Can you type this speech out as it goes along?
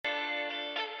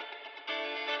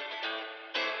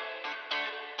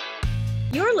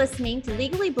You're listening to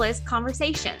Legally Bliss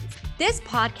Conversations. This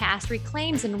podcast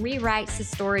reclaims and rewrites the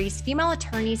stories female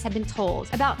attorneys have been told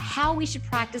about how we should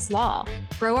practice law,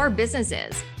 grow our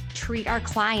businesses, treat our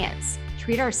clients,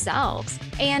 treat ourselves,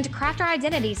 and craft our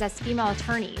identities as female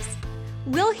attorneys.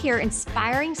 We'll hear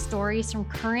inspiring stories from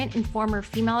current and former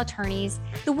female attorneys,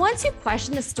 the ones who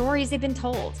question the stories they've been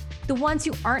told, the ones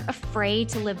who aren't afraid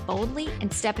to live boldly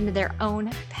and step into their own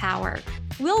power.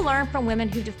 We'll learn from women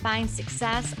who define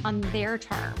success on their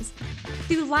terms.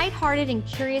 Through lighthearted and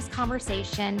curious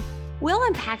conversation, we'll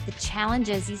unpack the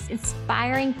challenges these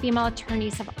inspiring female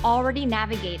attorneys have already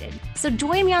navigated. So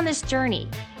join me on this journey.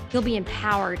 You'll be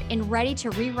empowered and ready to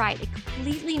rewrite a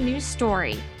completely new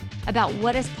story about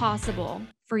what is possible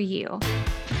for you.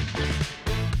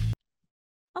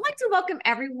 I'd like to welcome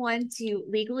everyone to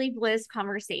Legally Bliss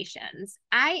Conversations.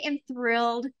 I am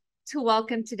thrilled to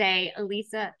welcome today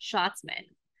Aliza Shatzman.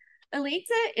 Aliza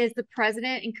is the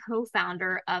president and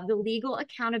co-founder of the Legal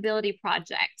Accountability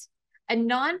Project, a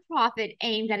nonprofit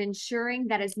aimed at ensuring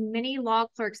that as many law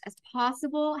clerks as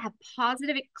possible have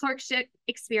positive clerkship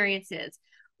experiences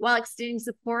while extending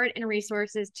support and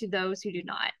resources to those who do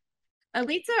not.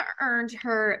 Aliza earned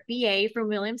her BA from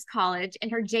Williams College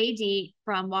and her JD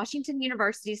from Washington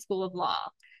University School of Law.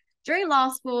 During law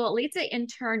school, Aliza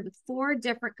interned with 4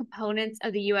 different components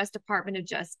of the U.S. Department of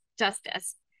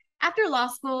Justice. After law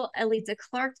school, Aliza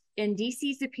clerked in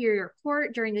D.C. Superior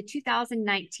Court during the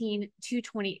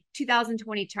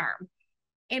 2019-2020 term.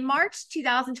 In March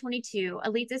 2022,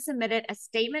 Aliza submitted a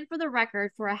statement for the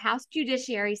record for a House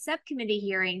Judiciary Subcommittee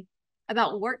hearing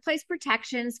about workplace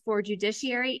protections for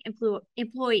judiciary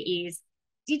employees,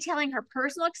 detailing her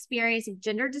personal experience of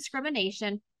gender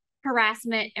discrimination,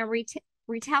 harassment, and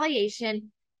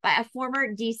retaliation by a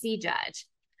former DC judge.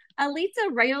 Aliza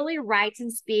regularly writes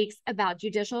and speaks about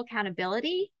judicial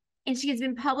accountability, and she has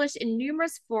been published in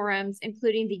numerous forums,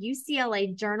 including the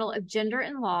UCLA Journal of Gender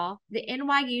and Law, the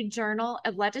NYU Journal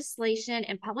of Legislation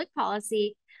and Public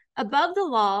Policy, Above the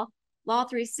Law, Law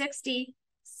 360,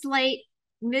 Slate,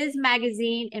 Ms.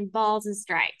 Magazine, and Balls and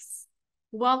Strikes.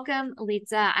 Welcome,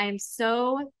 Aliza. I am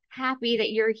so happy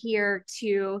that you're here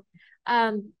to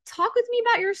talk with me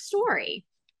about your story.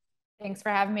 Thanks for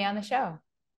having me on the show.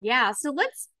 Yeah, so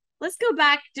let's go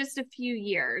back just a few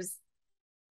years.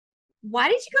 Why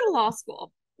did you go to law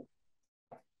school?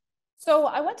 So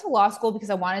I went to law school because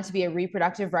I wanted to be a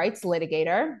reproductive rights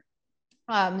litigator.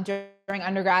 During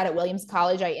undergrad at Williams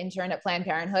College, I interned at Planned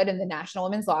Parenthood and the National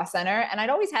Women's Law Center. And I'd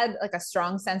always had like a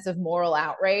strong sense of moral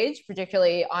outrage,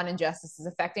 particularly on injustices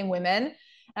affecting women. And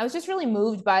I was just really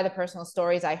moved by the personal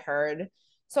stories I heard.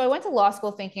 So I went to law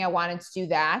school thinking I wanted to do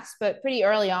that. But pretty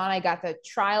early on, I got the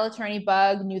trial attorney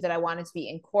bug, knew that I wanted to be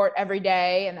in court every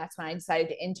day. And that's when I decided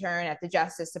to intern at the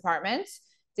Justice Department.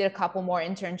 Did a couple more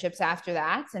internships after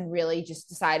that and really just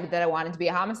decided that I wanted to be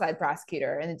a homicide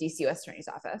prosecutor in the DC U.S. Attorney's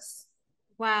Office.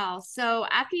 Wow. So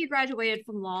after you graduated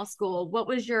from law school, what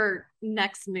was your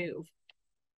next move?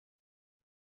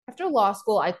 After law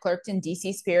school, I clerked in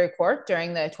DC Superior Court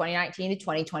during the 2019 to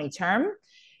 2020 term.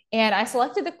 And I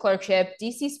selected the clerkship.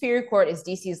 DC Superior Court is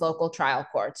DC's local trial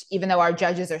court, even though our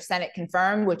judges are Senate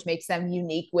confirmed, which makes them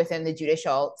unique within the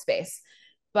judicial space.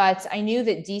 But I knew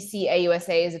that DC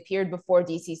AUSA has appeared before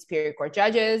DC Superior Court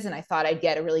judges, and I thought I'd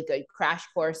get a really good crash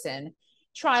course in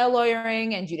trial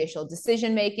lawyering and judicial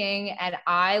decision making. And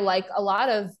I, like a lot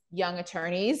of young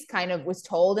attorneys, kind of was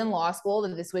told in law school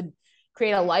that this would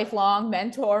create a lifelong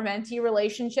mentor-mentee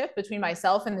relationship between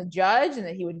myself and the judge, and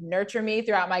that he would nurture me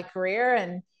throughout my career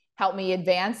and help me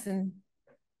advance. And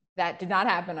that did not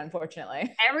happen,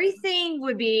 unfortunately. Everything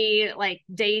would be like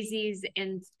daisies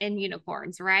and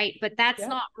unicorns, right? But that's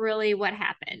not really what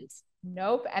happened.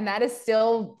 Nope. And that is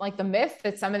still like the myth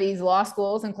that some of these law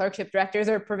schools and clerkship directors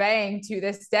are purveying to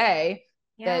this day,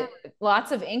 that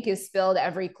lots of ink is spilled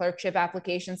every clerkship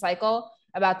application cycle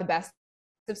about the best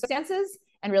of circumstances.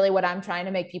 And really what I'm trying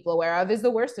to make people aware of is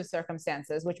the worst of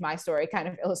circumstances, which my story kind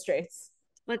of illustrates.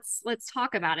 Let's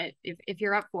talk about it if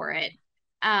you're up for it.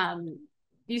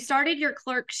 You started your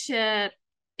clerkship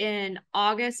in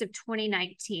August of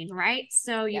 2019, right?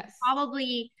 So you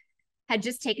probably had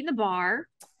just taken the bar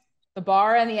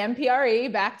and the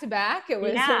MPRE back to back. It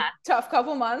was a tough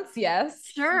couple months. Yes.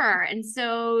 Sure. And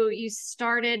so you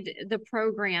started the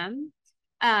program.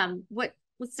 Let's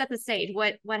set the stage.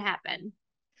 What happened?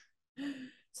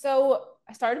 So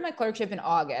I started my clerkship in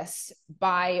August.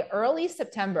 By early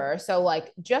September, so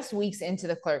like just weeks into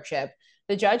the clerkship,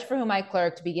 the judge for whom I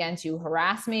clerked began to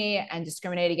harass me and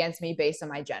discriminate against me based on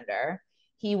my gender.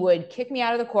 He would kick me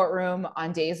out of the courtroom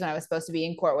on days when I was supposed to be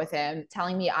in court with him,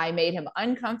 telling me I made him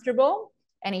uncomfortable,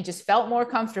 and he just felt more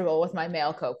comfortable with my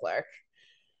male co-clerk.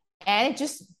 And it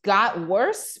just got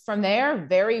worse from there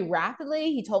very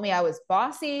rapidly. He told me I was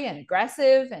bossy and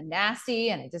aggressive and nasty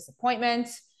and a disappointment.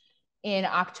 In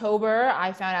October,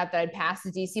 I found out that I'd passed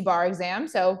the DC bar exam.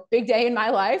 So big day in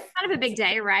my life. Kind of a big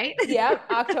day, right? Yep,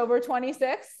 October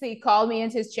 26th. He called me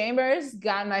into his chambers,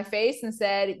 got in my face and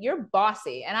said, "You're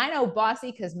bossy." And I know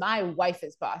bossy because my wife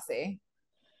is bossy.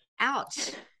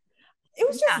 Ouch. It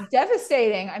was Yeah, just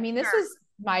devastating. I mean, this sure. was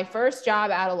my first job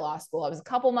out of law school. I was a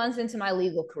couple months into my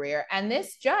legal career, and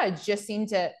this judge just seemed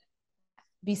to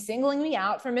be singling me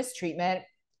out for mistreatment.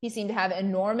 He seemed to have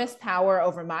enormous power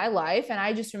over my life. And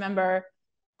I just remember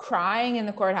crying in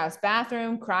the courthouse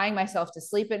bathroom, crying myself to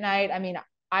sleep at night. I mean,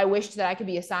 I wished that I could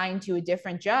be assigned to a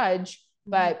different judge,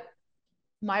 Mhm. but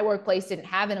my workplace didn't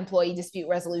have an employee dispute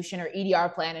resolution or EDR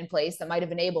plan in place that might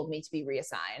have enabled me to be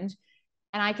reassigned.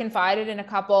 And I confided in a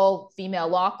couple female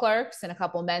law clerks and a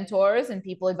couple mentors, and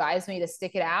people advised me to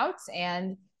stick it out.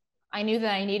 And I knew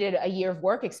that I needed a year of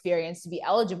work experience to be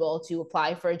eligible to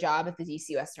apply for a job at the DC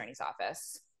U.S. Attorney's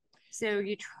Office. So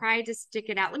you tried to stick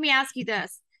it out. Let me ask you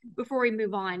this before we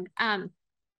move on.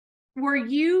 Were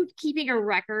you keeping a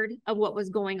record of what was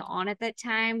going on at that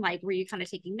time? Like, were you kind of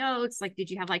taking notes? Like, did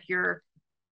you have like your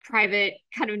private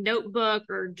kind of notebook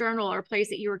or journal or place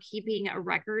that you were keeping a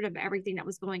record of everything that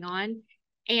was going on?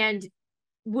 And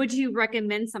would you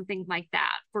recommend something like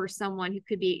that for someone who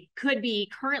could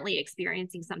be currently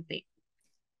experiencing something,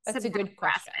 That's some a type of good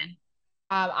harassment? question.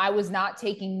 I was not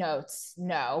taking notes,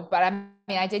 no, but I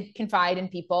mean, I did confide in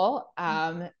people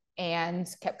and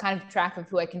kept kind of track of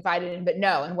who I confided in, but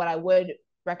no. And what I would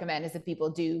recommend is that people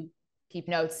do keep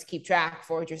notes, keep track,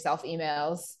 forward yourself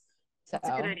emails. That's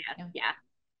a good So, idea. yeah, Yeah.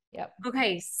 yep.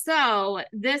 Okay, so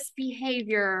this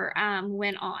behavior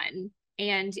went on,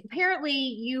 and apparently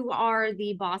you are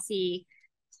the bossy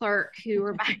clerk who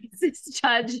reminds this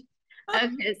judge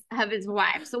of his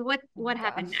wife. So what Oh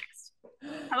happened gosh. next?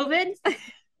 COVID?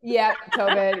 Yep,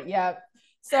 COVID. Yep.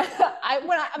 So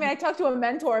I talked to a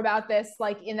mentor about this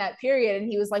like in that period,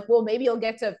 and he was like, "Well, maybe you'll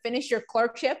get to finish your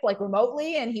clerkship like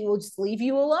remotely, and he will just leave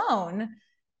you alone."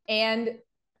 And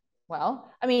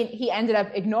well, I mean, he ended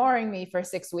up ignoring me for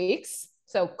 6 weeks.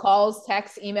 So calls,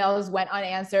 texts, emails went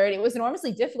unanswered. It was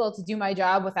enormously difficult to do my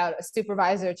job without a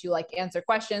supervisor to like answer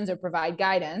questions or provide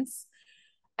guidance.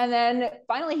 And then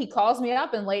finally, he calls me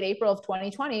up in late April of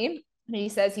 2020. And he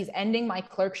says he's ending my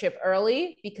clerkship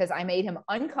early because I made him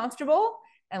uncomfortable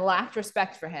and lacked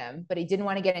respect for him, but he didn't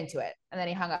want to get into it. And then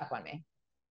he hung up on me.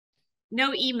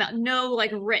 No email, no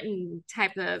like written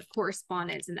type of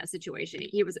correspondence in that situation.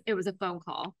 It was a phone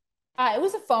call. It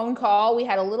was a phone call. We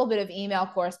had a little bit of email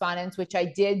correspondence, which I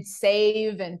did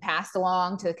save and passed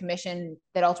along to the commission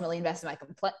that ultimately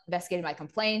investigated my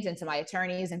complaint and to my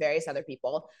attorneys and various other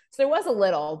people. So there was a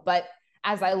little, but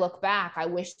as I look back, I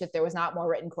wish that there was not more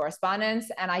written correspondence.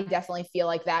 And I definitely feel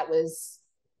like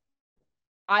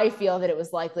I feel that it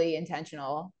was likely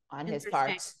intentional on his Interesting.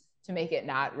 part to make it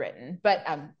not written. But,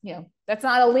 that's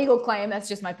not a legal claim. That's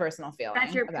just my personal That's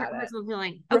feeling your about it. personal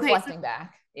feeling. Okay, so Reflecting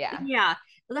back. Yeah. yeah,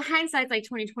 well, the hindsight's like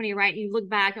 2020, right? You look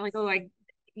back, you're like, oh,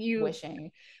 you,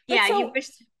 Wishing. But yeah, you so wish.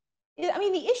 I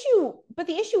mean, the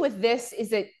issue with this is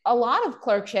that a lot of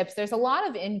clerkships, there's a lot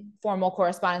of informal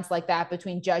correspondence like that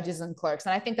between judges and clerks.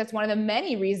 And I think that's one of the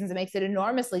many reasons it makes it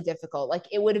enormously difficult. Like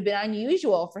it would have been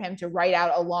unusual for him to write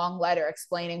out a long letter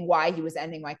explaining why he was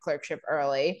ending my clerkship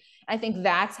early. I think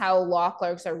that's how law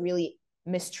clerks are really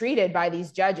mistreated by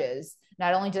these judges.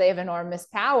 Not only do they have enormous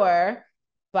power,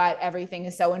 but everything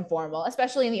is so informal,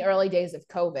 especially in the early days of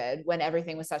COVID when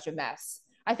everything was such a mess.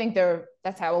 I think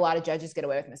that's how a lot of judges get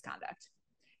away with misconduct.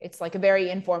 It's like a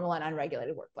very informal and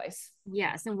unregulated workplace.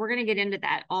 Yes, and we're gonna get into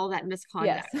that, all that Yes,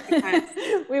 misconduct, because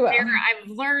we there will. I've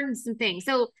learned some things.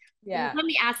 So Yeah. let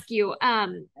me ask you,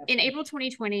 in April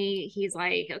 2020, he's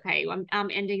like, okay, I'm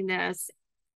ending this.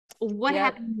 What Yep.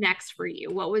 happened next for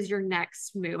you? What was your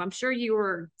next move? I'm sure you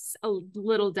were a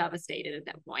little devastated at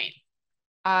that point.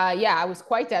 Yeah, I was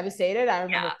quite devastated. I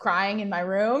remember Yeah, crying in my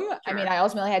room. I mean, sure. I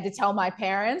ultimately had to tell my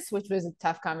parents, which was a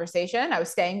tough conversation. I was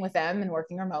staying with them and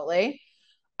working remotely.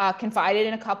 Confided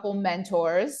in a couple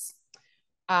mentors,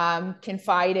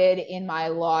 confided in my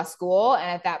law school. And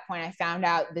at that point, I found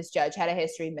out this judge had a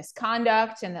history of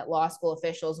misconduct and that law school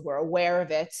officials were aware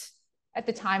of it at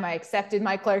the time I accepted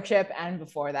my clerkship and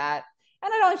before that.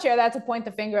 And I don't share that to point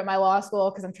the finger at my law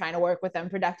school because I'm trying to work with them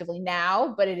productively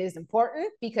now, but it is important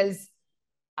because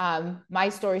my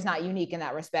story is not unique in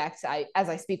that respect. As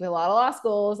I speak with a lot of law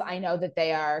schools, I know that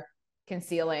they are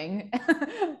concealing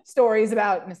stories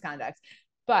about misconduct.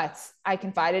 But I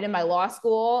confided in my law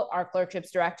school. Our clerkships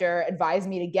director advised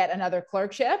me to get another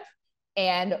clerkship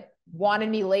and wanted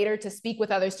me later to speak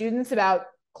with other students about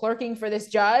clerking for this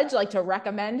judge, like to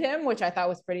recommend him, which I thought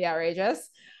was pretty outrageous.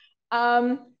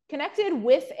 Connected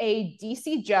with a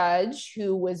DC judge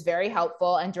who was very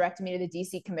helpful and directed me to the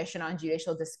DC Commission on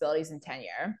Judicial Disabilities and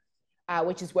Tenure,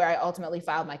 which is where I ultimately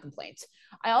filed my complaint.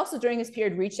 I also, during this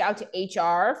period, reached out to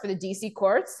HR for the DC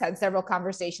courts, had several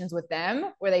conversations with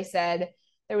them where they said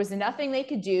there was nothing they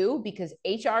could do because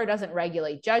HR doesn't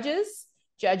regulate judges.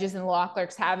 Judges and law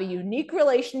clerks have a unique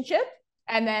relationship.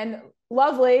 And then,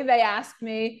 lovely, they asked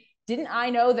me, didn't I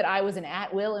know that I was an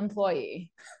at-will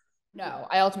employee? No,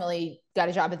 I ultimately got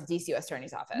a job at the DC U.S.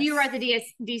 Attorney's Office. You were at the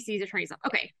DC's Attorney's Office.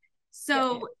 Okay.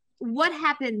 So what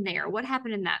happened there? What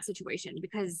happened in that situation?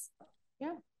 Because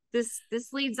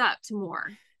this leads up to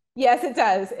more. Yes, it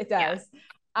does. It does.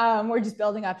 Yeah. We're just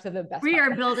building up to the best. We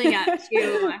are building up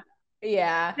to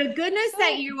the goodness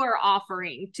that you are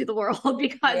offering to the world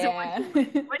because of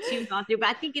what you've gone through. But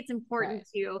I think it's important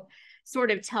to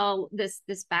sort of tell this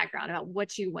background about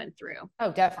what you went through.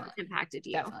 Oh, definitely. Impacted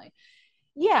you. Definitely.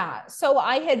 Yeah. So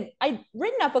I'd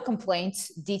written up a complaint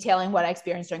detailing what I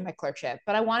experienced during my clerkship,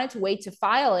 but I wanted to wait to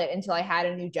file it until I had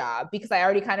a new job because I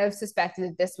already kind of suspected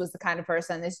that this was the kind of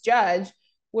person this judge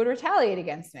would retaliate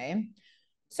against me.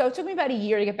 So it took me about a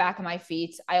year to get back on my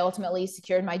feet. I ultimately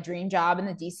secured my dream job in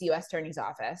the DC U.S. Attorney's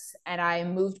Office, and I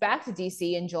moved back to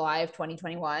DC in July of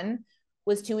 2021,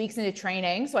 was 2 weeks into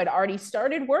training. So I'd already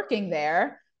started working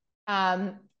there.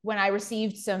 When I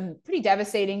received some pretty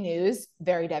devastating news,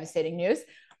 very devastating news.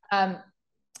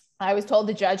 I was told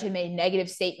the judge had made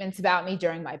negative statements about me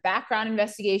during my background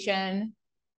investigation,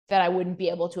 that I wouldn't be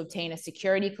able to obtain a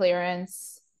security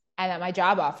clearance, and that my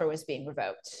job offer was being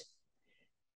revoked.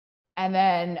 And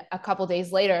then a couple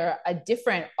days later, a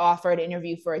different offer to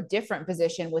interview for a different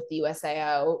position with the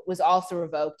USAO was also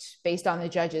revoked based on the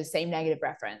judge's same negative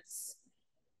reference.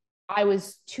 I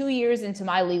was 2 years into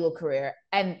my legal career,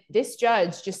 and this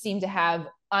judge just seemed to have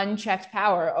unchecked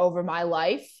power over my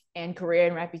life and career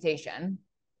and reputation.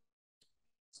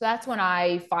 So that's when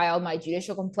I filed my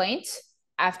judicial complaint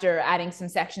after adding some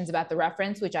sections about the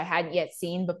reference, which I hadn't yet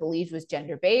seen but believed was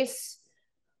gender-based.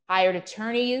 Hired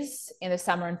attorneys in the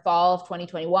summer and fall of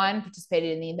 2021,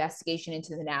 participated in the investigation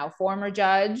into the now former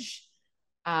judge.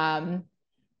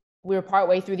 We were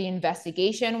partway through the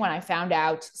investigation when I found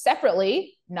out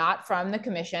separately, not from the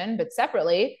commission, but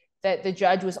separately, that the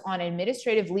judge was on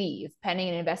administrative leave pending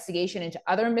an investigation into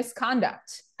other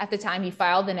misconduct at the time he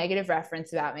filed the negative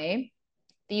reference about me.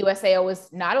 The USAO was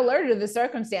not alerted to the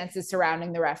circumstances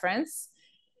surrounding the reference.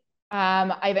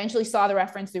 I eventually saw the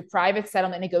reference through private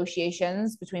settlement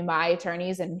negotiations between my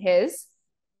attorneys and his,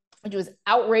 which was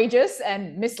outrageous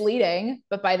and misleading,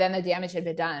 but by then the damage had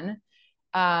been done.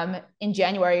 In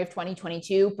January of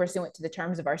 2022, pursuant to the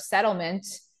terms of our settlement,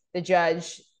 the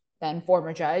judge, then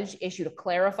former judge, issued a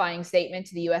clarifying statement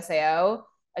to the USAO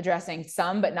addressing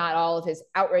some but not all of his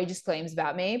outrageous claims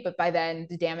about me. But by then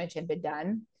the damage had been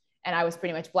done, and I was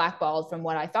pretty much blackballed from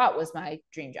what I thought was my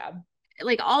dream job.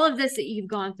 Like all of this that you've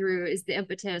gone through is the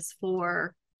impetus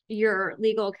for your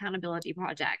legal accountability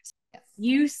project. Yes.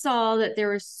 You saw that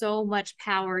there was so much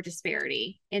power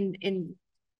disparity in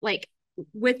like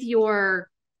with your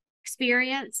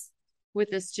experience with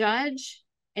this judge,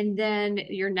 and then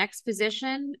your next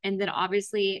position, and then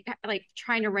obviously like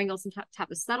trying to wrangle some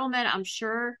type of settlement, I'm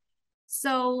sure.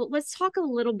 So let's talk a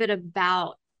little bit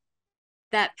about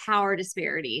that power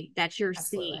disparity that you're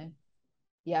seeing.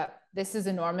 Yeah, this is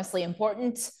enormously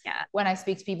important. Yeah. When I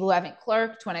speak to people who haven't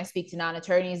clerked, when I speak to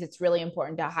non-attorneys, it's really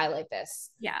important to highlight this.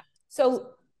 Yeah.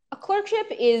 So a clerkship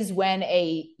is when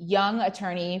a young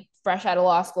attorney, fresh out of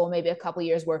law school, maybe a couple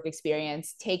years work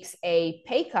experience, takes a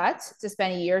pay cut to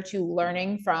spend a year or two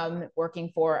learning from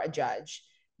working for a judge.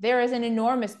 There is an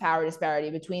enormous power disparity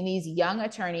between these young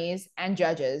attorneys and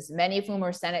judges, many of whom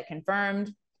are Senate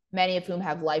confirmed, many of whom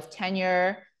have life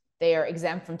tenure. They are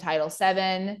exempt from Title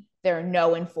VII. There are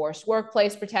no enforced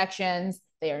workplace protections.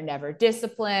 They are never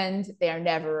disciplined. They are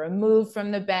never removed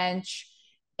from the bench.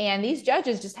 And these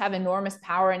judges just have enormous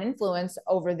power and influence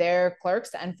over their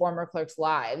clerks and former clerks'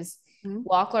 lives. Mm-hmm.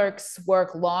 Law clerks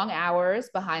work long hours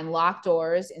behind locked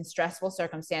doors in stressful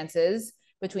circumstances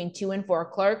between 2 and 4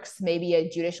 clerks, maybe a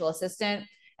judicial assistant,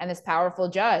 and this powerful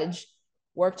judge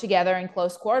work together in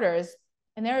close quarters.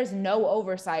 And there is no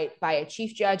oversight by a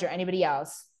chief judge or anybody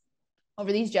else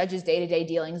over these judges' day-to-day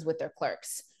dealings with their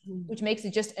clerks, which makes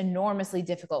it just enormously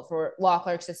difficult for law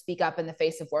clerks to speak up in the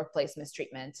face of workplace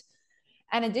mistreatment.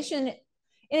 And in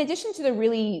addition to the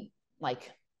really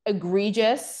like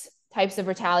egregious types of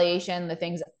retaliation, the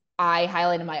things I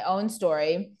highlight in my own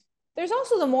story, there's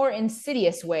also the more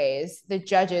insidious ways that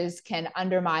judges can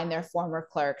undermine their former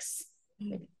clerks.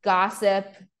 Like gossip,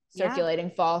 Yeah.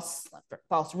 circulating false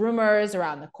rumors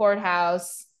around the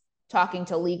courthouse, talking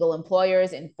to legal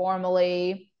employers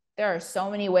informally. There are so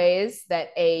many ways that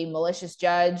a malicious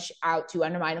judge out to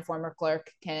undermine a former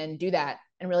clerk can do that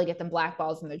and really get them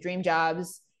blackballed from their dream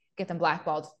jobs, get them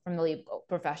blackballed from the legal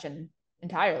profession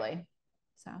entirely.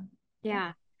 So,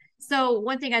 Yeah. So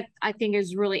one thing I think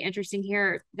is really interesting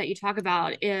here that you talk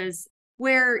about is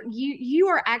where you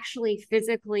are actually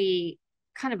physically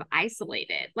kind of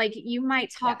isolated. Like you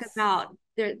might talk yes. about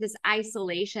this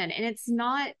isolation, and it's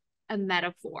not a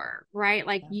metaphor, right?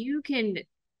 Like you can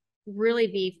really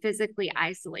be physically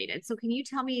isolated. So can you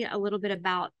tell me a little bit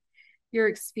about your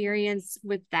experience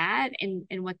with that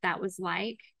and what that was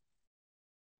like?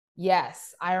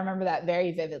 Yes, I remember that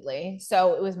very vividly.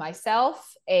 So it was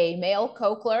myself, a male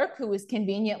co-clerk who was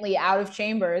conveniently out of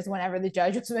chambers whenever the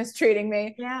judge was mistreating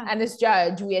me, Yeah. and this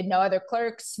judge. We had no other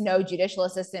clerks, no judicial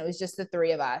assistant. It was just the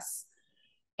three of us.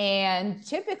 And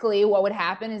typically, what would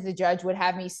happen is the judge would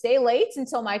have me stay late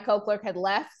until my co-clerk had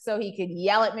left so he could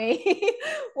yell at me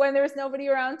when there was nobody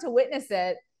around to witness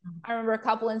it. I remember a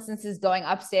couple instances going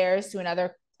upstairs to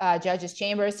another judge's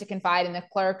chambers to confide in the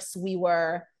clerks. We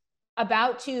were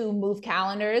about to move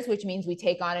calendars, which means we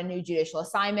take on a new judicial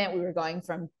assignment. We were going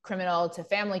from criminal to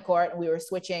family court, and we were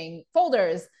switching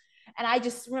folders. And I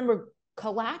just remember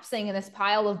collapsing in this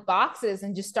pile of boxes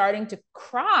and just starting to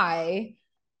cry.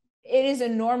 It is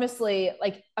enormously,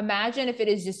 like, imagine if it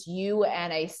is just you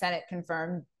and a Senate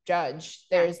confirmed judge.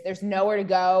 Yeah. There's nowhere to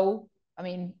go. I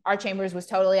mean, our chambers was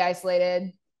totally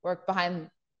isolated, worked behind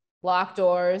locked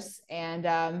doors,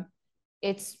 and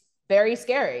it's very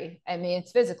scary. I mean,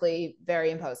 it's physically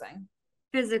very imposing.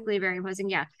 Physically very imposing,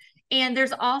 yeah. And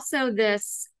there's also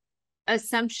this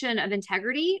assumption of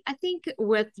integrity, I think,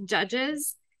 with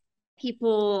judges.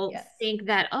 People Yes. think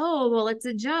that, oh, well, it's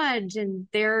a judge and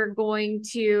they're going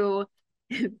to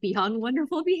be on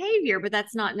wonderful behavior, but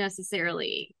that's not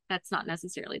necessarily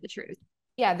the truth.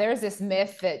 Yeah, there's this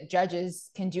myth that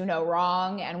judges can do no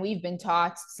wrong. And we've been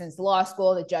taught since law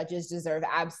school that judges deserve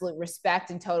absolute respect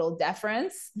and total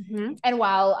deference. Mm-hmm. And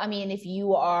while, I mean, if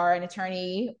you are an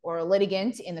attorney or a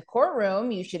litigant in the courtroom,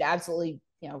 you should absolutely,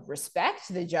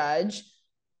 respect the judge.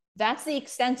 That's the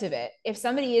extent of it. If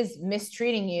somebody is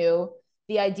mistreating you,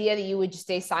 the idea that you would just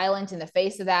stay silent in the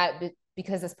face of that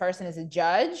because this person is a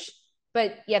judge,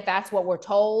 but yet that's what we're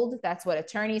told. That's what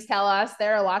attorneys tell us.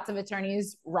 There are lots of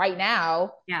attorneys right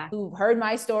now Yeah. who heard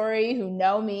my story, who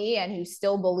know me, and who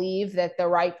still believe that the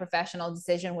right professional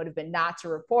decision would have been not to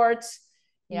report.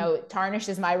 It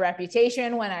tarnishes my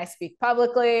reputation when I speak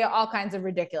publicly, all kinds of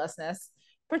ridiculousness,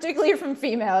 particularly from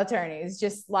female attorneys,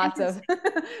 just lots of,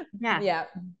 Yeah. yeah.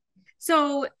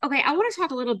 So, okay, I want to talk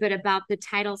a little bit about the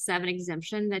Title VII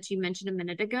exemption that you mentioned a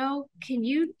minute ago. Can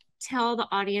you tell the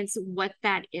audience what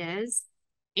that is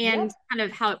and Yep. kind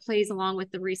of how it plays along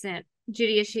with the recent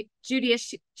Judiciary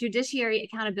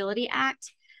Accountability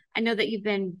Act? I know that you've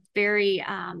been very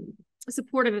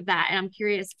supportive of that, and I'm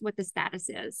curious what the status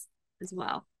is as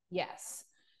well. Yes.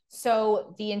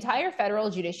 So the entire federal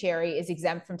judiciary is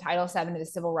exempt from Title VII of the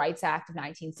Civil Rights Act of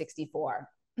 1964.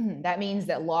 That means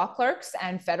that law clerks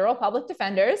and federal public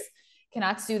defenders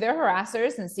cannot sue their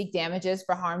harassers and seek damages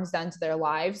for harms done to their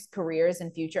lives, careers,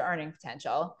 and future earning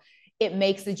potential. It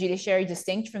makes the judiciary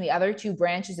distinct from the other two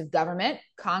branches of government,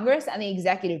 Congress and the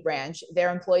executive branch.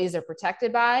 Their employees are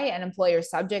protected by and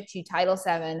employers subject to Title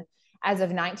VII as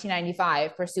of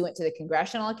 1995, pursuant to the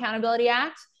Congressional Accountability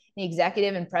Act, the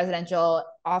Executive and Presidential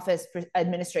Office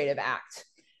Administrative Act.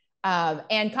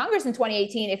 And Congress in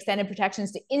 2018 extended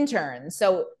protections to interns.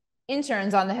 So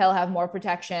interns on the Hill have more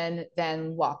protection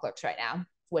than law clerks right now,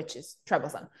 which is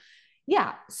troublesome.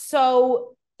 Yeah.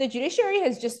 So the judiciary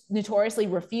has just notoriously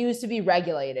refused to be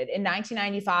regulated. In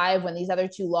 1995, when these other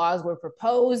two laws were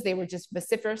proposed, they were just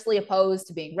vociferously opposed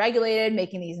to being regulated,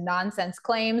 making these nonsense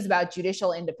claims about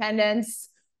judicial independence,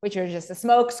 which are just a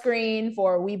smokescreen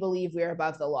for we believe we're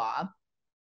above the law.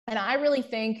 And I really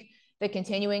think that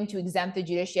continuing to exempt the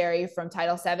judiciary from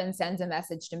Title VII sends a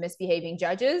message to misbehaving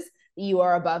judges that you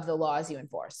are above the laws you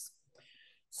enforce.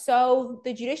 So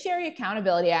the Judiciary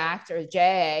Accountability Act, or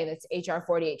JAA, that's HR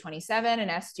 4827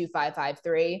 and S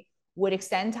 2553, would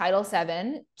extend Title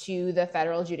VII to the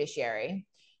federal judiciary.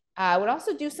 Would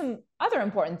also do some other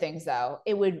important things, though.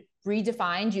 It would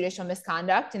redefine judicial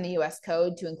misconduct in the US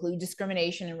Code to include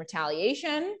discrimination and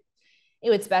retaliation. It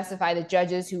would specify that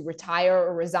judges who retire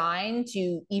or resign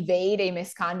to evade a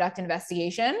misconduct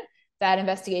investigation, that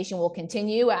investigation will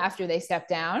continue after they step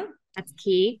down. That's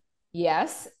key.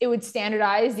 Yes, it would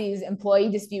standardize these employee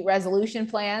dispute resolution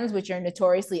plans, which are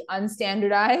notoriously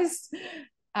unstandardized.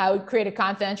 Would create a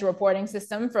confidential reporting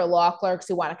system for law clerks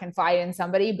who want to confide in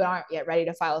somebody but aren't yet ready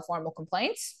to file a formal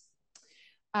complaint.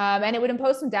 And it would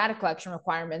impose some data collection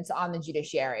requirements on the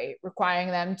judiciary, requiring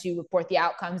them to report the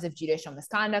outcomes of judicial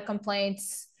misconduct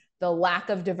complaints, the lack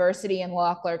of diversity in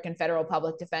law clerk and federal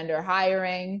public defender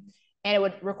hiring, and it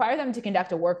would require them to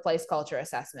conduct a workplace culture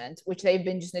assessment, which they've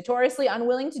been just notoriously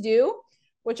unwilling to do,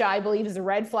 which I believe is a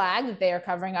red flag that they are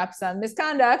covering up some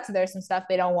misconduct. There's some stuff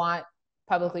they don't want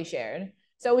publicly shared.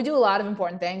 So we do a lot of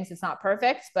important things. It's not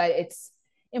perfect, but it's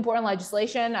important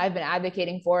legislation. I've been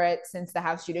advocating for it since the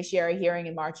House Judiciary hearing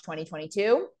in March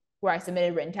 2022, where I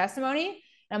submitted written testimony.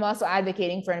 And I'm also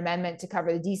advocating for an amendment to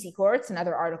cover the DC courts and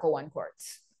other Article I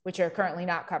courts, which are currently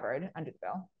not covered under the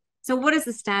bill. So what is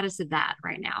the status of that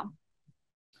right now?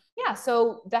 Yeah,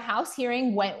 so the House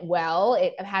hearing went well.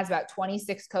 It has about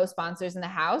 26 co-sponsors in the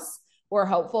House. We're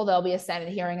hopeful there'll be a Senate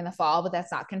hearing in the fall, but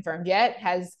that's not confirmed yet. It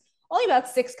has only about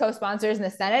 6 co-sponsors in the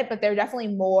Senate, but there are definitely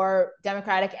more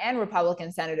Democratic and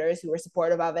Republican senators who are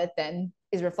supportive of it than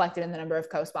is reflected in the number of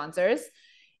co-sponsors.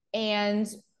 And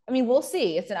I mean, we'll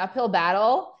see. It's an uphill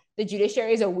battle. The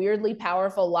judiciary is a weirdly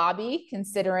powerful lobby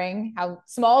considering how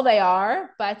small they are,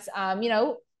 but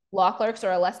law clerks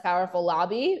are a less powerful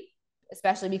lobby,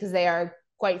 especially because they are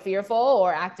quite fearful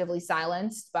or actively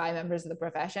silenced by members of the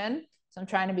profession. So I'm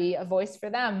trying to be a voice for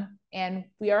them, and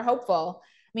we are hopeful.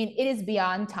 I mean, it is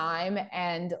beyond time.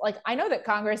 And I know that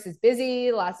Congress is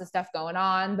busy, lots of stuff going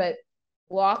on, but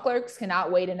law clerks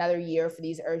cannot wait another year for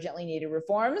these urgently needed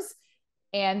reforms.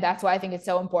 And that's why I think it's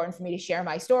so important for me to share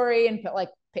my story and put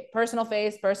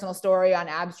personal story on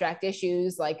abstract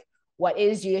issues like what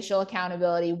is judicial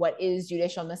accountability, what is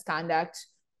judicial misconduct.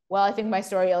 Well, I think my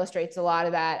story illustrates a lot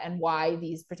of that and why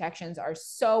these protections are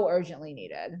so urgently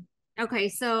needed. Okay,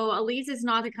 so Aliza is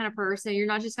not the kind of person, you're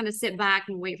not just going to sit back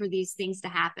and wait for these things to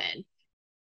happen.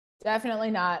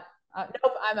 Definitely not.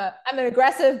 Nope, I'm an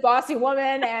aggressive, bossy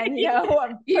woman, and I'm you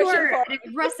are an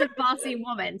aggressive, bossy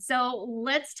woman. So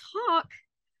let's talk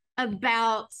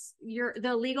about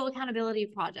the Legal Accountability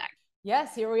Project.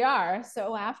 Yes, here we are.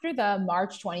 So after the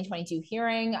March 2022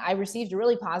 hearing, I received a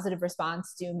really positive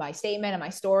response to my statement and my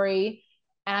story.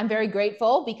 And I'm very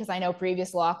grateful because I know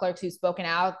previous law clerks who've spoken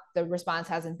out, the response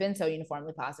hasn't been so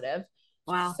uniformly positive.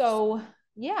 Wow. So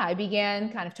yeah, I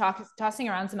began kind of tossing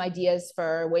around some ideas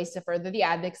for ways to further the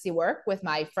advocacy work with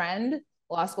my friend,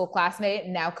 law school classmate,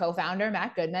 and now co-founder,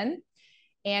 Matt Goodman.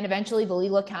 And eventually the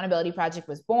Legal Accountability Project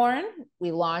was born.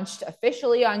 We launched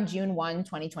officially on June 1,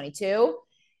 2022.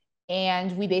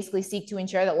 And we basically seek to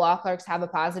ensure that law clerks have a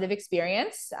positive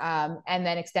experience and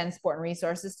then extend support and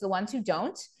resources to the ones who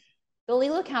don't. The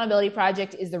Legal Accountability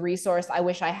Project is the resource I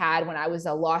wish I had when I was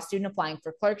a law student applying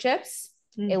for clerkships,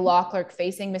 a law clerk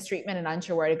facing mistreatment and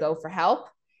unsure where to go for help,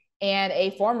 and a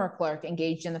former clerk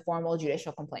engaged in the formal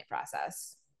judicial complaint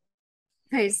process.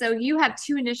 Okay, so you have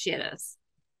 2 initiatives.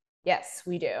 Yes,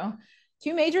 we do.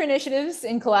 2 major initiatives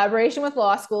in collaboration with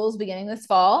law schools beginning this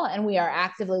fall, and we are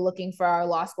actively looking for our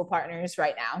law school partners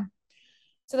right now.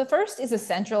 So the first is a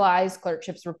centralized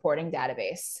clerkships reporting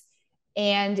database.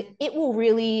 And it will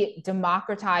really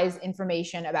democratize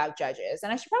information about judges.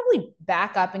 And I should probably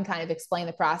back up and kind of explain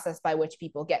the process by which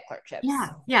people get clerkships.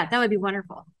 Yeah, that would be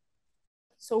wonderful.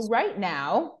 So right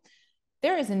now,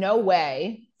 there is no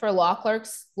way for law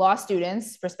clerks, law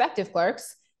students, prospective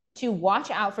clerks to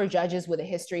watch out for judges with a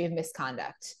history of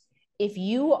misconduct. If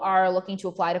you are looking to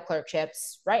apply to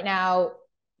clerkships right now,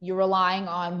 you're relying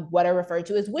on what are referred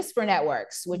to as whisper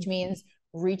networks, which means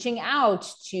reaching out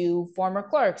to former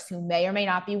clerks who may or may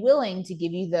not be willing to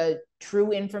give you the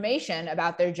true information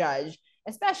about their judge,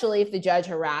 especially if the judge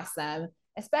harassed them,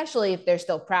 especially if they're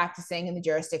still practicing in the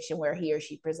jurisdiction where he or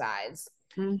she presides.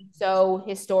 So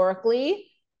historically,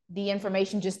 the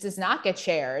information just does not get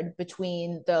shared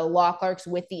between the law clerks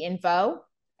with the info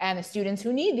and the students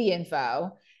who need the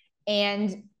info.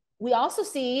 And I also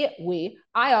see,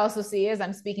 as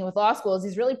I'm speaking with law schools,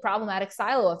 these really problematic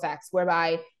silo effects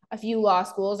whereby a few law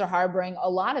schools are harboring a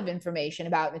lot of information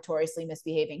about notoriously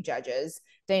misbehaving judges.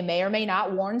 They may or may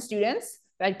not warn students.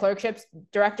 I've had clerkships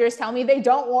directors tell me they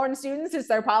don't warn students. It's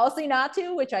their policy not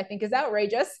to, which I think is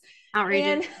outrageous.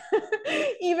 And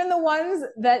even the ones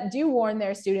that do warn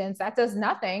their students, that does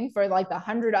nothing for the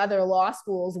 100 other law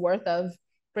schools worth of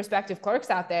prospective clerks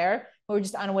out there who are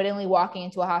just unwittingly walking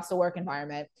into a hostile work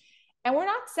environment. And we're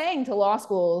not saying to law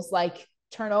schools,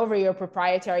 turn over your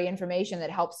proprietary information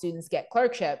that helps students get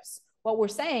clerkships. What we're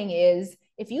saying is,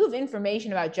 if you have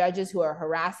information about judges who are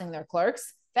harassing their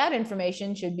clerks, that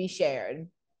information should be shared.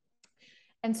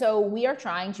 And so we are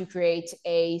trying to create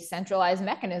a centralized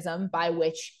mechanism by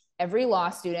which every law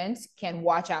student can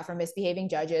watch out for misbehaving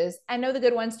judges and know the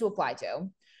good ones to apply to.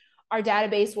 our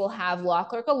database will have law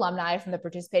clerk alumni from the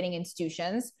participating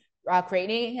institutions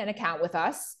creating an account with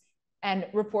us and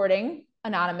reporting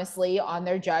anonymously on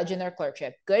their judge and their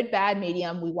clerkship. Good, bad,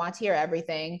 medium. We want to hear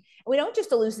everything. And we don't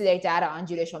just elucidate data on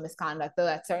judicial misconduct, though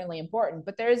that's certainly important,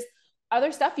 but there's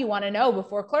other stuff you want to know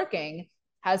before clerking.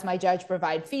 Has my judge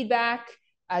provide feedback?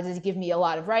 Does it give me a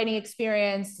lot of writing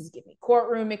experience? Does it give me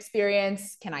courtroom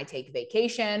experience? Can I take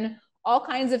vacation? All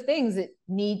kinds of things that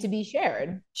need to be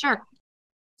shared. Sure.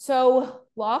 So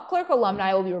law clerk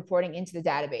alumni will be reporting into the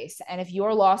database. And if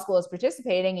your law school is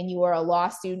participating and you are a law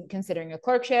student considering a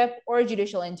clerkship or a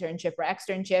judicial internship or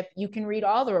externship, you can read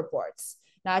all the reports,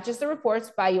 not just the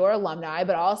reports by your alumni,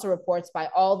 but also reports by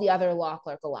all the other law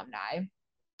clerk alumni.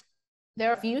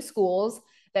 There are a few schools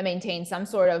that maintain some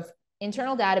sort of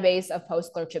internal database of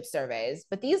post-clerkship surveys,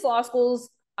 but these law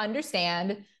schools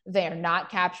understand they are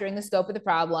not capturing the scope of the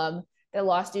problem. That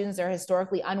law students are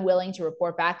historically unwilling to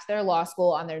report back to their law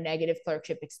school on their negative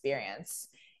clerkship experience.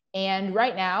 And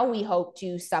right now, we hope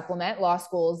to supplement law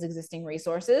school's existing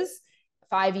resources.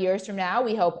 5 years from now,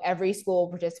 we hope every school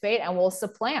will participate and will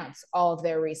supplant all of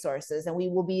their resources. And we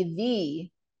will be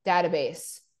the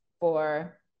database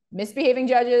for misbehaving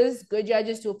judges, good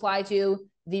judges to apply to,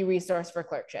 the resource for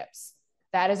clerkships.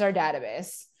 That is our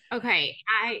database. Okay,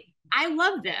 I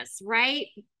love this, right?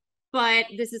 But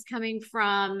this is coming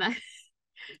from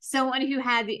someone who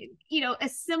had, a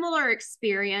similar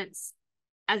experience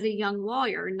as a young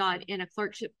lawyer, not in a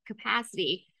clerkship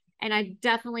capacity. And I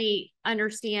definitely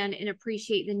understand and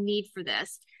appreciate the need for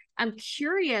this. I'm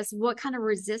curious what kind of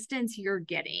resistance you're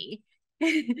getting.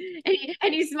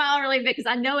 and you smile really big because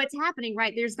I know it's happening,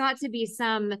 right? There's got to be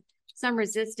some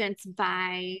resistance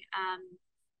by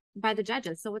the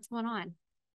judges. So what's going on?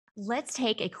 Let's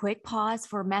take a quick pause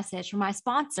for a message from my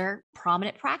sponsor,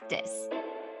 Prominent Practice.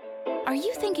 Are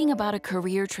you thinking about a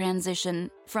career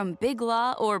transition from big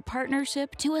law or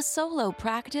partnership to a solo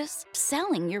practice,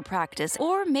 selling your practice,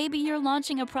 or maybe you're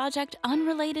launching a project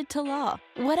unrelated to law?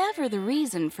 Whatever the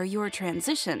reason for your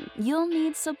transition, you'll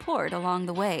need support along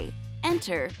the way.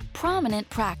 Enter Prominent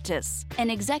Practice,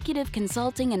 an executive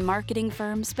consulting and marketing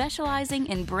firm specializing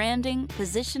in branding,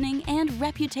 positioning, and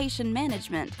reputation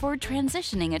management for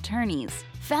transitioning attorneys.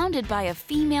 Founded by a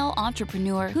female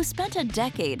entrepreneur who spent a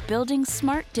decade building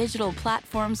smart digital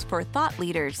platforms for thought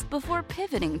leaders before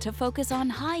pivoting to focus on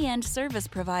high-end service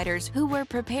providers who were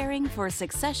preparing for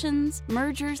successions,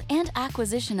 mergers, and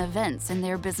acquisition events in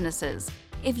their businesses.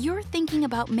 If you're thinking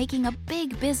about making a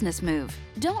big business move,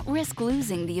 don't risk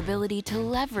losing the ability to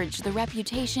leverage the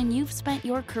reputation you've spent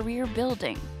your career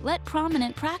building. Let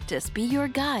Prominent Practice be your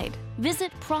guide.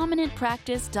 Visit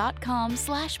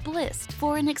prominentpractice.com/bliss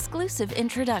for an exclusive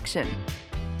introduction.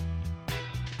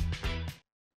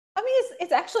 I mean,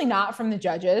 it's actually not from the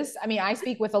judges. I mean, I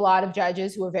speak with a lot of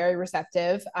judges who are very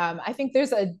receptive. I think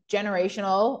there's a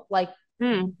generational,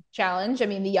 challenge. I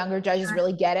mean, the younger judges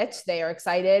really get it. They are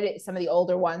excited. Some of the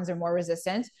older ones are more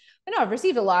resistant. But no, I've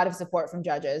received a lot of support from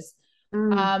judges.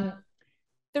 The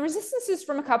resistance is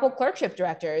from a couple clerkship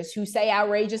directors who say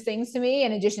outrageous things to me.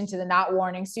 In addition to the not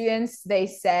warning students, they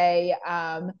say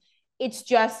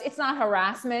it's not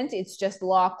harassment. It's just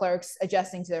law clerks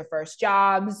adjusting to their first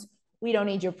jobs. We don't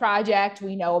need your project.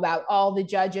 We know about all the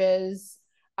judges.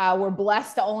 We're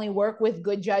blessed to only work with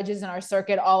good judges in our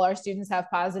circuit. All our students have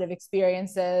positive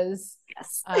experiences.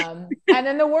 Yes. And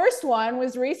then the worst one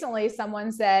was recently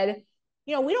someone said,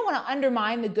 we don't want to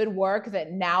undermine the good work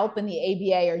that NALP and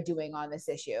the ABA are doing on this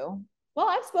issue. Well,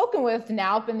 I've spoken with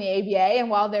NALP and the ABA, and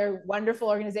while they're wonderful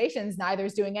organizations, neither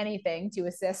is doing anything to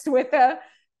assist with the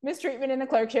mistreatment in the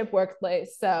clerkship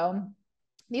workplace. So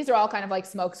these are all kind of like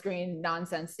smokescreen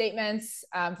nonsense statements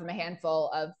from a handful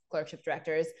of clerkship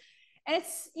directors. And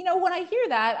it's, when I hear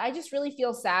that, I just really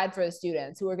feel sad for the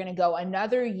students who are going to go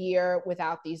another year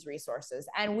without these resources.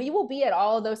 And we will be at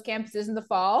all of those campuses in the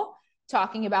fall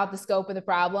talking about the scope of the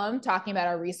problem, talking about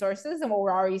our resources. And what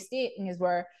we're already seeing is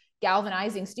we're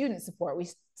galvanizing student support. We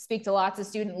speak to lots of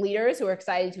student leaders who are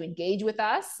excited to engage with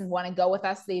us and want to go with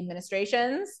us to the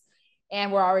administrations.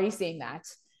 And we're already seeing that.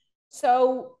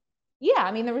 So yeah,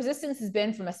 I mean, the resistance has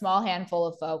been from a small handful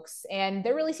of folks, and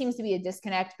there really seems to be a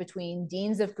disconnect between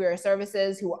deans of career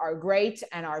services who are great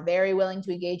and are very willing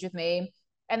to engage with me,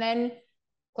 and then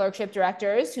clerkship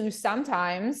directors who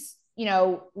sometimes,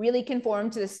 really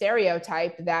conform to the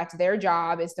stereotype that their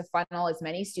job is to funnel as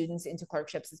many students into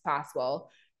clerkships as possible.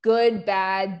 Good,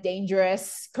 bad,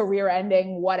 dangerous, career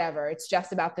ending, whatever. It's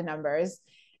just about the numbers.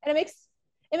 And it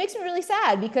makes me really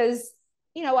sad because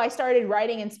I started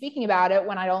writing and speaking about it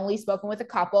when I'd only spoken with a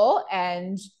couple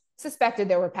and suspected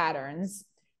there were patterns.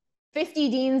 50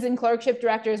 deans and clerkship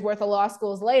directors worth of law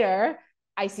schools later,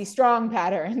 I see strong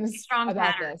patterns Strong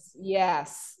about patterns. this.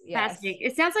 Yes. Fascinating.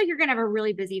 It sounds like you're going to have a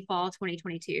really busy fall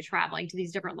 2022 traveling to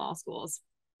these different law schools.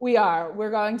 We are.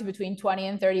 We're going to between 20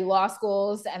 and 30 law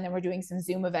schools, and then we're doing some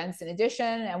Zoom events in addition,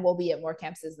 and we'll be at more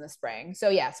campuses in the spring. So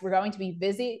yes, we're going to be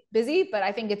busy, but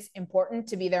I think it's important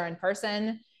to be there in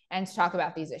person and to talk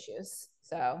about these issues.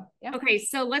 So yeah. Okay,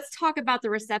 so let's talk about the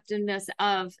receptiveness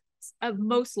of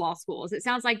most law schools. It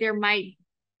sounds like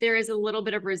there is a little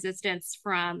bit of resistance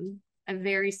from a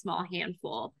very small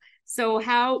handful. So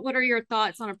what are your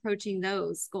thoughts on approaching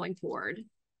those going forward?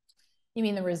 You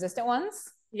mean the resistant ones?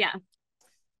 Yeah.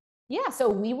 Yeah, so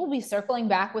we will be circling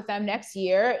back with them next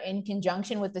year in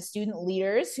conjunction with the student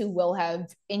leaders who will have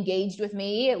engaged with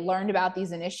me, learned about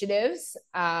these initiatives,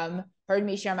 heard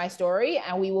me share my story,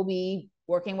 and we will be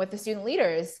working with the student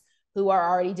leaders who are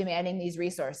already demanding these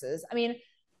resources. I mean,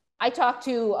 I talk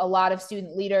to a lot of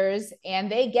student leaders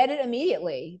and they get it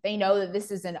immediately. They know that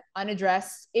this is an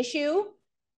unaddressed issue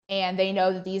and they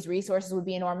know that these resources would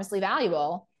be enormously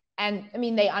valuable. And I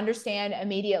mean, they understand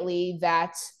immediately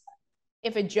that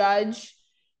if a judge,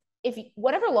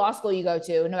 whatever law school you go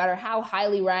to, no matter how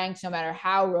highly ranked, no matter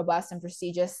how robust and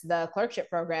prestigious the clerkship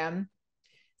program,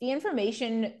 the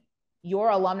information your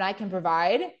alumni can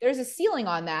provide, there's a ceiling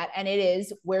on that. And it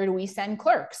is, where do we send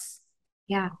clerks?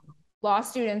 Yeah. Law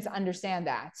students understand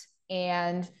that.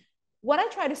 And what I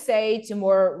try to say to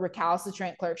more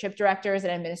recalcitrant clerkship directors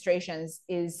and administrations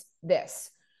is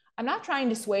this: I'm not trying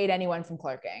to dissuade anyone from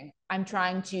clerking. I'm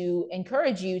trying to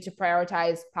encourage you to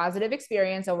prioritize positive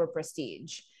experience over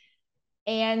prestige.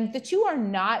 And the two are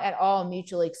not at all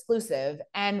mutually exclusive.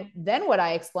 And then what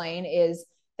I explain is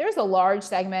there's a large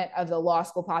segment of the law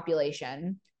school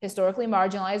population, historically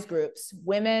marginalized groups,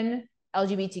 women,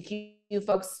 LGBTQ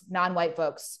folks, non-white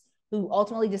folks, who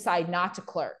ultimately decide not to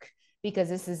clerk because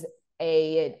this is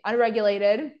an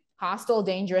unregulated, hostile,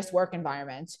 dangerous work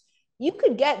environment. You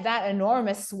could get that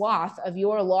enormous swath of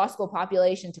your law school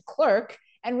population to clerk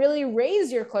and really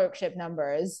raise your clerkship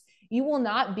numbers. You will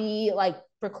not be like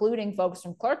precluding folks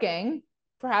from clerking.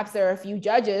 Perhaps there are a few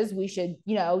judges we should,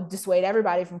 dissuade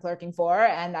everybody from clerking for.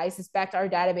 And I suspect our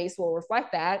database will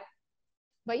reflect that.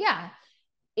 But yeah,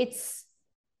 it's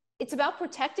about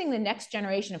protecting the next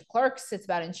generation of clerks. It's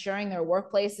about ensuring their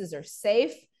workplaces are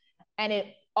safe. And it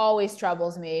always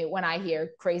troubles me when I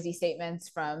hear crazy statements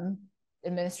from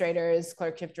administrators,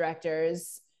 clerkship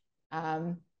directors.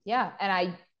 And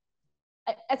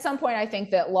at some point, I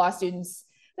think that law students,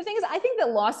 the thing is, I think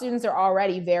that law students are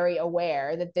already very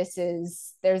aware that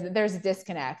there's a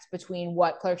disconnect between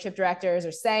what clerkship directors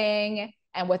are saying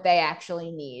and what they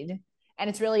actually need. And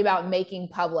it's really about making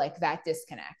public that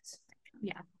disconnect.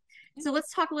 Yeah. So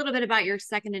let's talk a little bit about your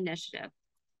second initiative,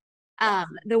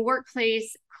 the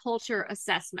workplace culture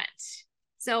assessment.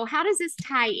 So how does this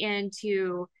tie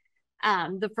into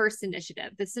the first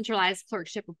initiative, the centralized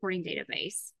clerkship reporting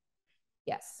database?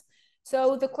 Yes.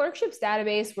 So the clerkships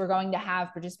database, we're going to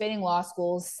have participating law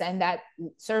schools send that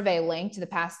survey link to the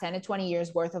past 10 to 20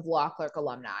 years worth of law clerk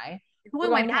alumni. We're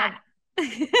going to have,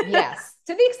 yes,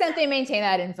 to the extent they maintain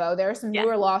that info. There are some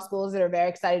newer law schools that are very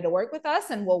excited to work with us,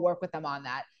 and we'll work with them on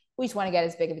that. We just want to get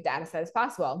as big of a data set as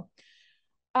possible.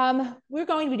 We're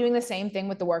going to be doing the same thing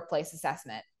with the workplace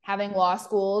assessment, having law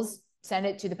schools send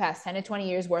it to the past 10 to 20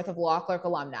 years worth of law clerk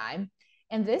alumni.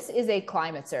 And this is a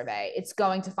climate survey. It's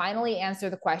going to finally answer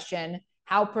the question,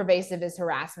 how pervasive is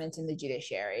harassment in the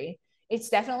judiciary? It's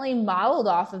definitely modeled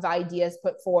off of ideas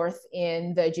put forth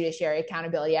in the Judiciary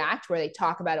Accountability Act, where they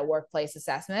talk about a workplace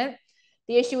assessment.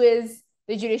 The issue is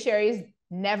the judiciary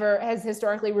has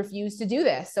historically refused to do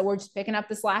this. So we're just picking up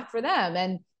the slack for them.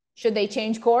 And should they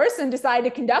change course and decide to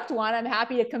conduct one, I'm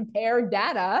happy to compare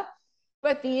data.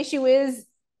 But the issue is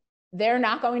they're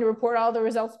not going to report all the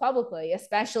results publicly,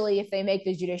 especially if they make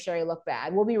the judiciary look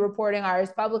bad. We'll be reporting ours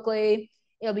publicly.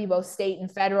 It'll be both state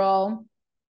and federal.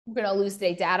 We're going to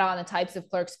elucidate data on the types of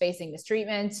clerks facing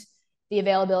mistreatment, the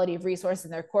availability of resources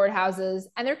in their courthouses,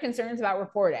 and their concerns about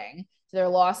reporting to their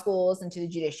law schools and to the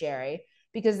judiciary,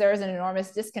 because there is an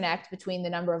enormous disconnect between the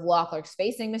number of law clerks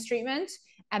facing mistreatment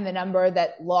and the number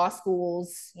that law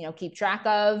schools, keep track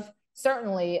of.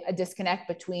 Certainly a disconnect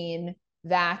between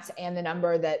that and the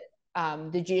number that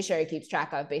the judiciary keeps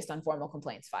track of based on formal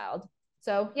complaints filed.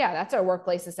 So yeah, that's our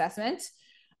workplace assessment.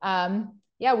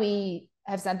 We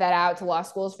have sent that out to law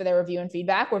schools for their review and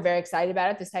feedback. We're very excited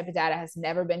about it. This type of data has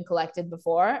never been collected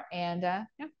before. And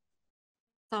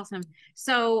That's awesome.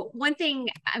 So one thing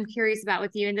I'm curious about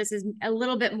with you, and this is a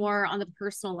little bit more on the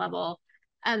personal level.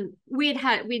 We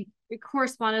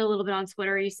corresponded a little bit on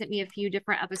Twitter. You sent me a few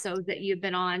different episodes that you've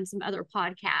been on, some other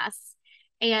podcasts.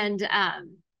 And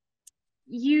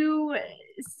you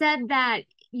said that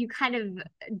you kind of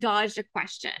dodged a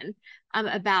question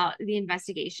about the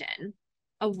investigation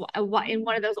of what in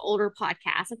one of those older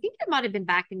podcasts. I think it might have been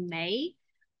back in May.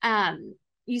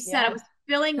 You said I was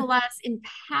feeling less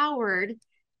empowered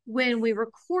when we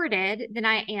recorded than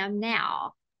I am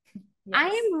now. Yes. I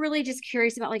am really just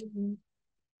curious about, like,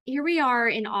 here we are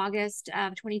in August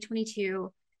of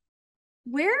 2022.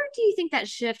 Where do you think that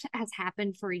shift has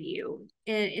happened for you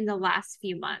in the last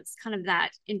few months? Kind of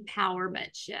that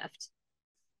empowerment shift.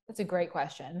 That's a great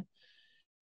question.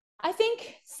 I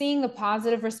think seeing the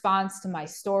positive response to my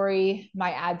story,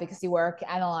 my advocacy work,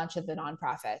 and the launch of the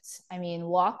nonprofit. I mean,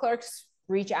 law clerks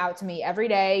reach out to me every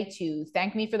day to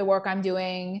thank me for the work I'm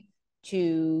doing,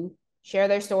 to share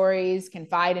their stories,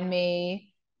 confide in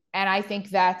me. And I think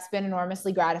that's been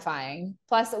enormously gratifying.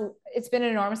 Plus, it's been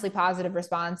an enormously positive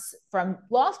response from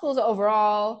law schools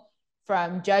overall,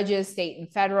 from judges, state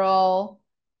and federal,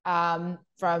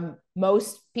 from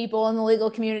most people in the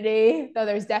legal community, though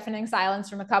there's deafening silence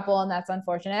from a couple, and that's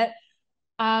unfortunate.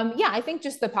 I think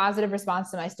just the positive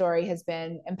response to my story has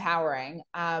been empowering.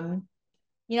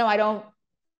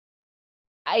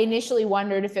 I initially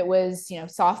wondered if it was,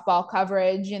 softball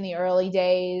coverage in the early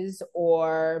days,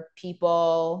 or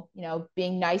people,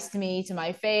 being nice to me to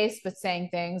my face, but saying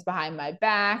things behind my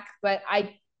back. But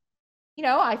I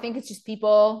think it's just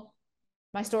people,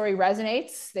 my story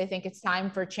resonates. They think it's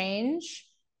time for change.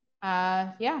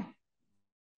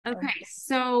 Okay,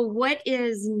 so what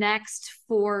is next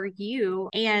for you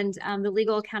and the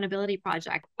Legal Accountability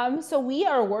Project? So we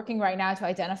are working right now to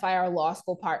identify our law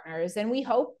school partners, and we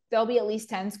hope there'll be at least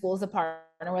 10 schools to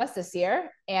partner with us this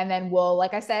year. And then we'll,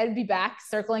 like I said, be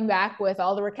circling back with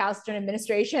all the recalcitrant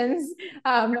administrations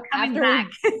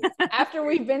after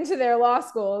we've been to their law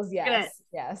schools. Yes.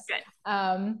 Good. Yes. Good.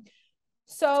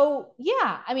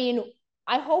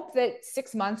 I hope that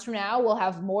 6 months from now, we'll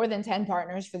have more than 10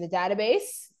 partners for the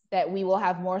database, that we will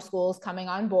have more schools coming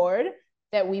on board,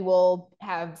 that we will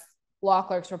have law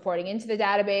clerks reporting into the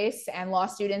database, and law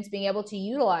students being able to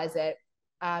utilize it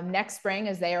next spring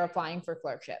as they are applying for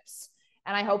clerkships.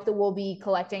 And I hope that we'll be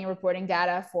collecting and reporting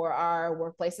data for our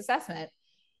workplace assessment.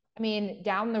 I mean,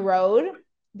 down the road,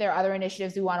 there are other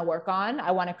initiatives we want to work on.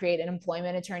 I want to create an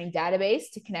employment attorney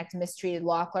database to connect mistreated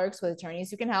law clerks with attorneys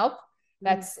who can help.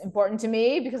 That's important to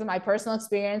me because of my personal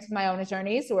experience with my own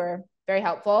attorneys, who are very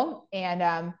helpful,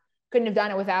 and couldn't have done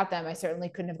it without them. I certainly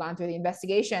couldn't have gone through the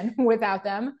investigation without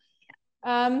them.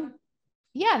 And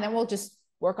then we'll just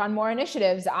work on more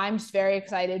initiatives. I'm just very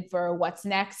excited for what's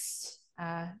next.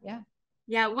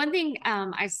 One thing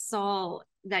I saw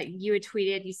that you had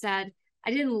tweeted, you said,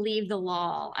 I didn't leave the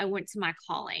law, I went to my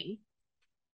calling.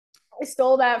 I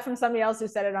stole that from somebody else who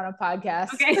said it on a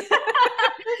podcast. Okay.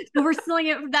 So we're stealing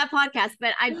it from that podcast,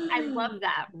 but I love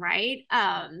that, right?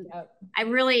 Yep. I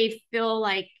really feel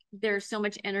like there's so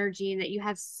much energy and that you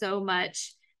have so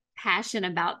much passion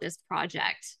about this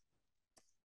project.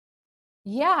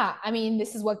 Yeah. I mean,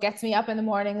 this is what gets me up in the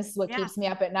morning. This is what keeps me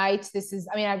up at night.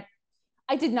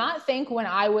 I did not think when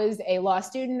I was a law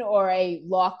student or a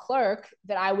law clerk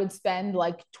that I would spend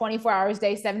like 24 hours a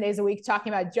day, 7 days a week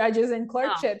talking about judges and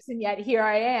clerkships. And yet here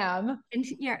I am. And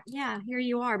here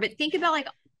you are. But think about, like,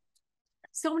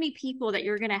 so many people that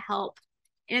you're going to help.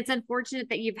 And it's unfortunate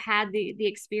that you've had the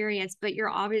experience, but you're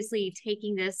obviously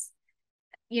taking this,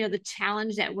 the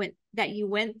challenge that you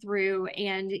went through,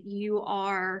 and you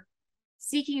are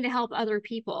seeking to help other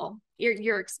people,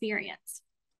 your experience.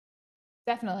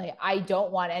 Definitely. I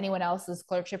don't want anyone else's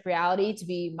clerkship reality to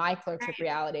be my clerkship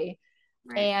reality.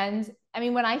 Right. And I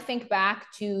mean, when I think back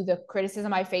to the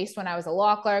criticism I faced when I was a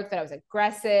law clerk, that I was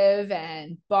aggressive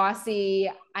and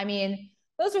bossy, I mean,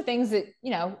 those are things that,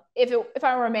 if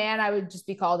I were a man, I would just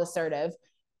be called assertive.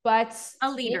 But a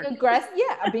leader. Being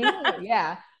a leader,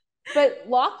 yeah. But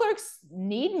law clerks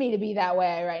need me to be that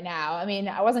way right now. I mean,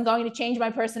 I wasn't going to change my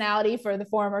personality for the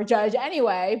former judge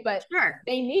anyway, but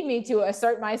They need me to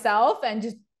assert myself and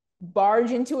just barge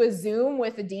into a Zoom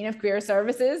with the Dean of Career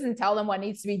Services and tell them what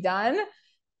needs to be done.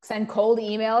 Send cold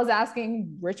emails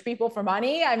asking rich people for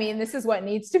money. I mean, this is what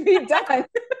needs to be done.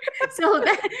 So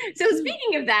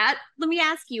speaking of that, let me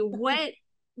ask you, what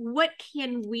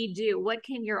can we do? What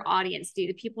can your audience do?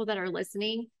 The people that are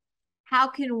listening, how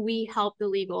can we help the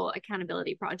Legal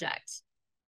Accountability Project?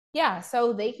 Yeah,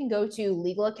 so they can go to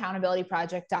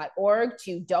legalaccountabilityproject.org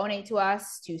to donate to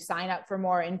us, to sign up for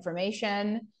more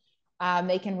information.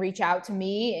 They can reach out to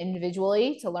me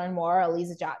individually to learn more,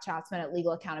 Aliza Shatzman at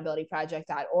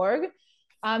legalaccountabilityproject.org.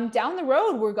 Down the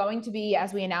road, we're going to be,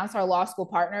 as we announce our law school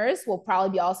partners, we'll probably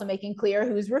be also making clear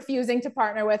who's refusing to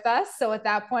partner with us. So at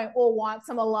that point, we'll want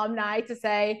some alumni to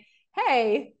say,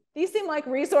 hey, these seem like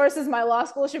resources my law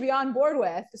school should be on board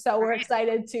with. So we're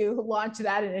excited to launch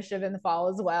that initiative in the fall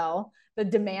as well. The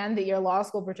Demand That Your Law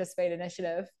School Participate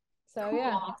initiative. So cool.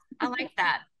 Yeah. I like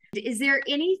that. Is there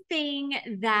anything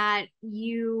that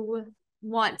you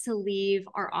want to leave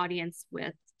our audience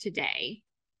with today?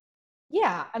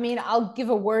 Yeah, I mean, I'll give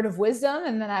a word of wisdom,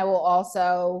 and then I will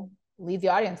also leave the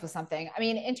audience with something. I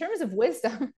mean, in terms of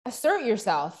wisdom, assert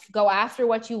yourself, go after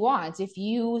what you want. If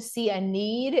you see a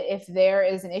need, if there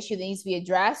is an issue that needs to be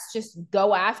addressed, just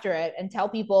go after it and tell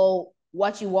people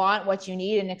what you want, what you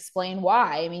need, and explain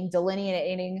why. I mean,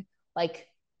 delineating like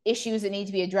issues that need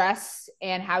to be addressed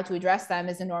and how to address them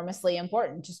is enormously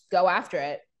important. Just go after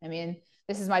it. I mean,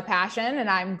 this is my passion, and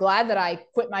I'm glad that I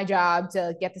quit my job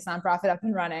to get this nonprofit up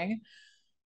and running.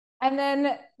 And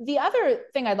then the other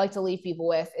thing I'd like to leave people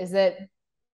with is that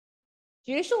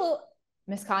judicial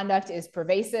misconduct is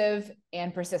pervasive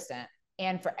and persistent.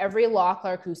 And for every law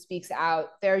clerk who speaks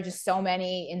out, there are just so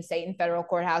many in state and federal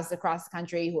courthouses across the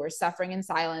country who are suffering in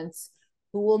silence,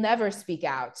 who will never speak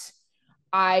out.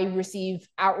 I receive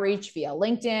outreach via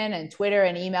LinkedIn and Twitter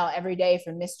and email every day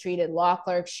from mistreated law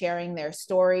clerks sharing their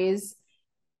stories.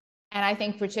 And I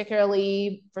think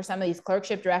particularly for some of these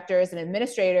clerkship directors and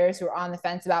administrators who are on the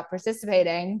fence about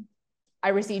participating, I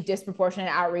receive disproportionate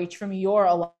outreach from your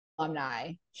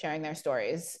alumni sharing their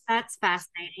stories. That's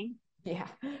fascinating. Yeah,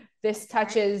 this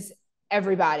touches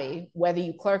everybody, whether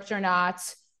you clerked or not,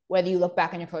 whether you look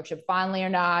back on your clerkship fondly or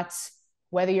not,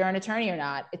 whether you're an attorney or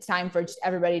not. It's time for just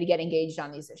everybody to get engaged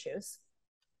on these issues.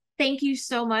 Thank you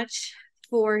so much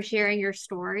for sharing your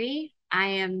story. I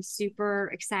am super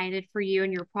excited for you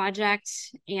and your project,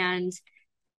 and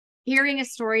hearing a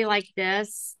story like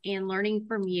this and learning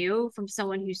from you, from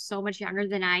someone who's so much younger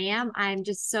than I am. I'm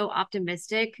just so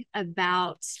optimistic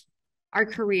about our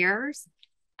careers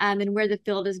and where the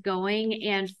field is going.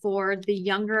 And for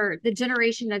the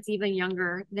generation that's even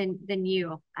younger than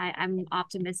you, I'm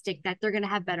optimistic that they're going to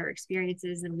have better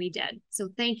experiences than we did. So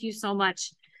thank you so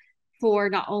much for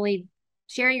not only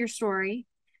sharing your story,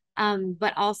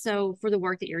 but also for the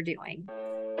work that you're doing.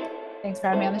 Thanks for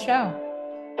having me on the show.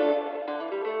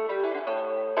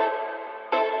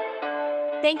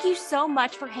 Thank you so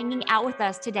much for hanging out with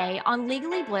us today on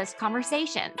Legally Bliss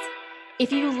Conversations.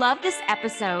 If you love this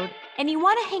episode and you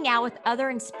want to hang out with other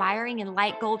inspiring and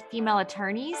light gold female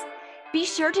attorneys, be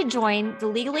sure to join the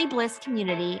Legally Bliss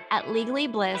community at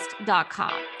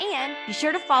legallybliss.com. And be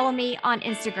sure to follow me on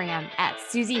Instagram at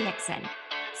Susie Hickson.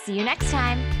 See you next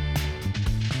time.